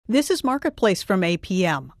This is Marketplace from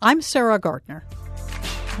APM. I'm Sarah Gardner.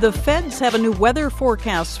 The feds have a new weather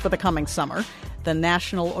forecast for the coming summer. The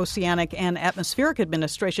National Oceanic and Atmospheric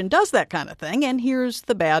Administration does that kind of thing, and here's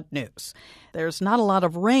the bad news. There's not a lot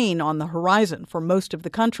of rain on the horizon for most of the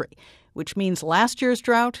country, which means last year's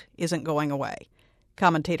drought isn't going away.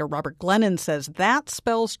 Commentator Robert Glennon says that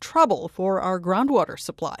spells trouble for our groundwater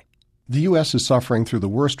supply. The U.S. is suffering through the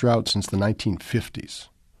worst drought since the 1950s.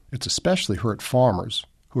 It's especially hurt farmers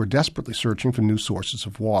who are desperately searching for new sources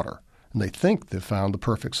of water, and they think they've found the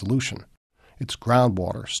perfect solution. It's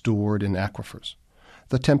groundwater stored in aquifers.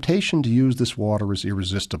 The temptation to use this water is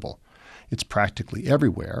irresistible. It's practically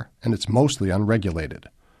everywhere, and it's mostly unregulated.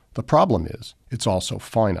 The problem is, it's also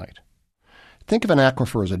finite. Think of an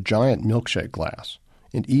aquifer as a giant milkshake glass,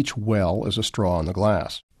 and each well is a straw in the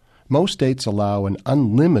glass. Most states allow an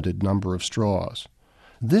unlimited number of straws.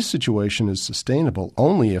 This situation is sustainable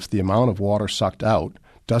only if the amount of water sucked out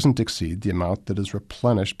doesn't exceed the amount that is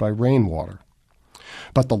replenished by rainwater.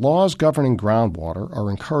 But the laws governing groundwater are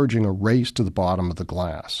encouraging a race to the bottom of the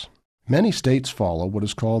glass. Many states follow what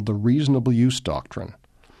is called the reasonable use doctrine.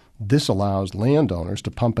 This allows landowners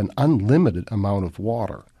to pump an unlimited amount of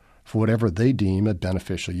water for whatever they deem a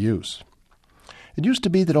beneficial use. It used to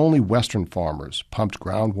be that only Western farmers pumped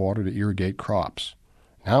groundwater to irrigate crops.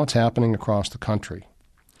 Now it's happening across the country.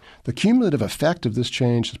 The cumulative effect of this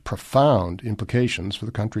change has profound implications for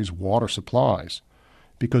the country's water supplies,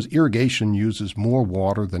 because irrigation uses more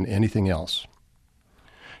water than anything else.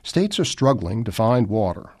 States are struggling to find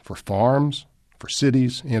water for farms, for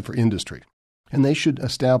cities, and for industry, and they should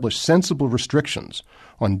establish sensible restrictions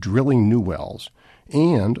on drilling new wells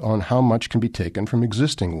and on how much can be taken from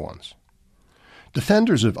existing ones.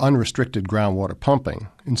 Defenders of unrestricted groundwater pumping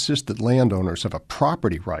insist that landowners have a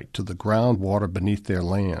property right to the groundwater beneath their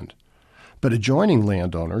land, but adjoining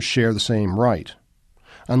landowners share the same right.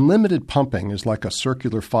 Unlimited pumping is like a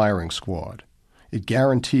circular firing squad. It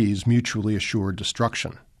guarantees mutually assured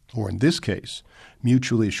destruction, or in this case,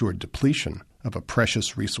 mutually assured depletion of a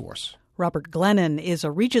precious resource. Robert Glennon is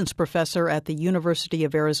a Regents Professor at the University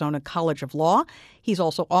of Arizona College of Law. He's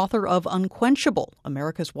also author of Unquenchable,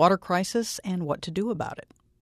 America's Water Crisis and What to Do About It.